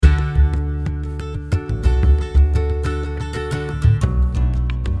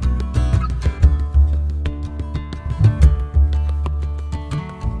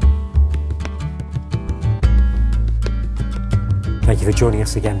you for joining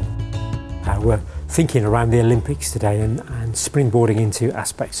us again. We're thinking around the Olympics today and springboarding into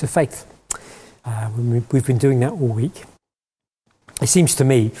aspects of faith. We've been doing that all week. It seems to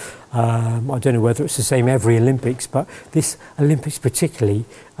me, I don't know whether it's the same every Olympics, but this Olympics particularly,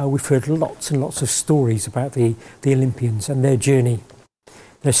 we've heard lots and lots of stories about the Olympians and their journey.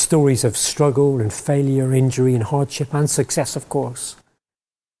 There's stories of struggle and failure, injury and hardship and success, of course.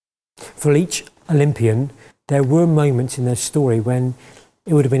 For each Olympian, there were moments in their story when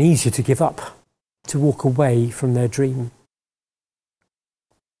it would have been easier to give up, to walk away from their dream.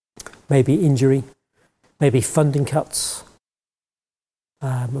 Maybe injury, maybe funding cuts.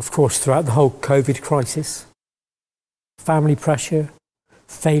 Of course, throughout the whole COVID crisis, family pressure,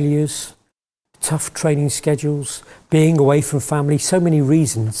 failures, tough training schedules, being away from family, so many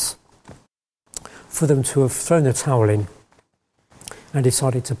reasons for them to have thrown the towel in and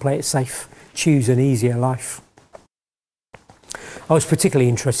decided to play it safe, choose an easier life. I was particularly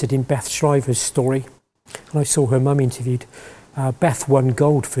interested in Beth Shriver's story, and I saw her mum interviewed. Beth won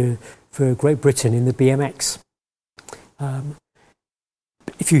gold for Great Britain in the BMX.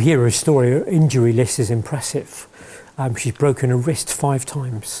 If you hear her story, her injury list is impressive. She's broken her wrist 5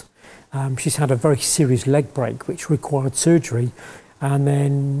 times. She's had a very serious leg break, which required surgery. And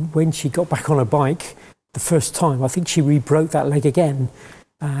then when she got back on a bike, the first time, I think she re-broke that leg again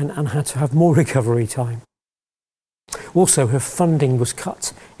and had to have more recovery time. Also, her funding was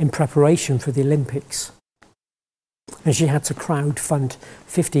cut in preparation for the Olympics. And she had to crowd-fund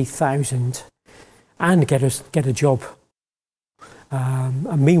 $50,000 and get a job.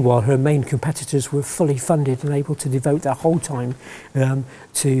 And meanwhile, her main competitors were fully funded and able to devote their whole time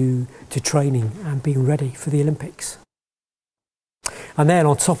to training and being ready for the Olympics. And then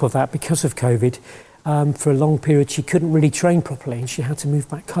on top of that, because of COVID, for a long period, she couldn't really train properly and she had to move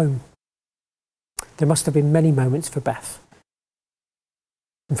back home. There must have been many moments for Beth.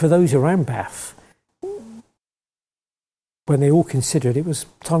 And for those around Beth, when they all considered it was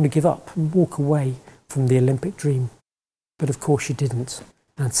time to give up and walk away from the Olympic dream. But of course she didn't,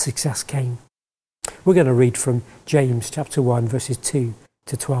 and success came. We're going to read from James chapter 1, verses 2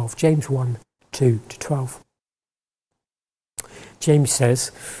 to 12. James 1, 2 to 12. James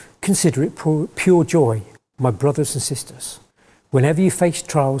says, "Consider it pure joy, my brothers and sisters, whenever you face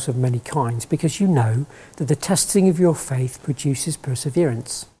trials of many kinds, because you know that the testing of your faith produces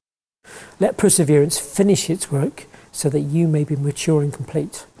perseverance. Let perseverance finish its work so that you may be mature and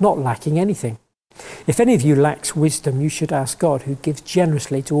complete, not lacking anything. If any of you lacks wisdom, you should ask God, who gives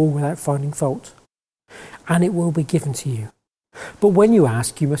generously to all without finding fault, and it will be given to you. But when you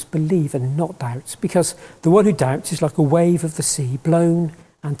ask, you must believe and not doubt, because the one who doubts is like a wave of the sea, blown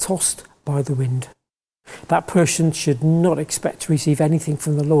and tossed by the wind. That person should not expect to receive anything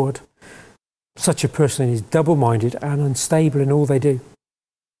from the Lord. Such a person is double-minded and unstable in all they do."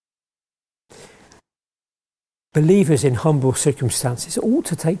 Believers in humble circumstances ought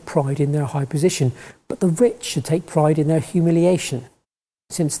to take pride in their high position, but the rich should take pride in their humiliation,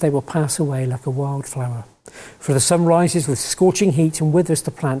 since they will pass away like a wildflower. For the sun rises with scorching heat and withers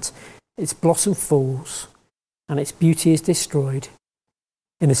the plant, its blossom falls, and its beauty is destroyed.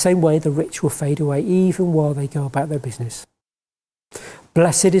 In the same way, the rich will fade away even while they go about their business.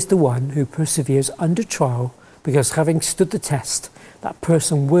 Blessed is the one who perseveres under trial, because having stood the test, that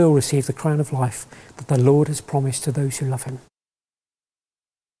person will receive the crown of life that the Lord has promised to those who love him.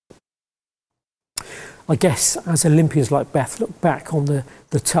 I guess as Olympians like Beth look back on the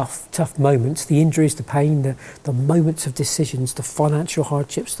tough moments, the injuries, the pain, the moments of decisions, the financial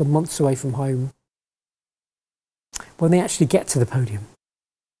hardships, the months away from home, when they actually get to the podium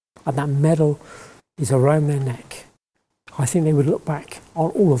and that medal is around their neck, I think they would look back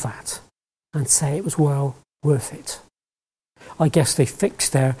on all of that and say it was well worth it. I guess they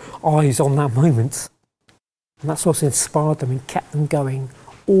fixed their eyes on that moment, and that's what's inspired them and kept them going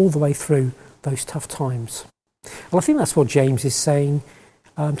all the way through those tough times. And I think that's what James is saying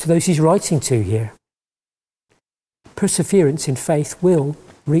to those he's writing to here. Perseverance in faith will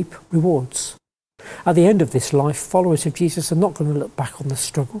reap rewards. At the end of this life, followers of Jesus are not going to look back on the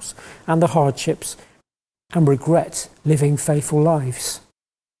struggles and the hardships and regret living faithful lives.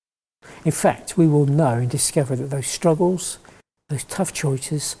 In fact, we will know and discover that those struggles, those tough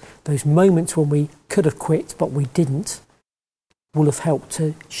choices, those moments when we could have quit but we didn't, will have helped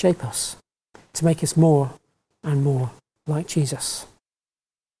to shape us, to make us more and more like Jesus.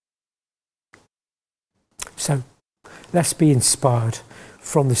 So let's be inspired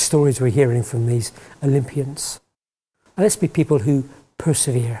from the stories we're hearing from these Olympians. And let's be people who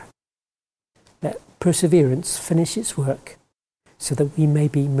persevere. Let perseverance finish its work so that we may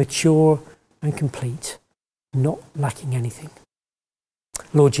be mature and complete, not lacking anything.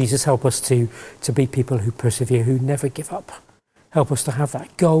 Lord Jesus, help us to be people who persevere, who never give up. Help us to have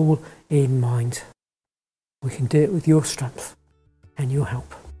that goal in mind. We can do it with your strength and your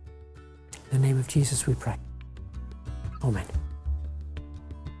help. In the name of Jesus we pray. Amen.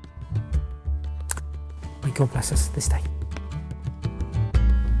 May God bless us this day.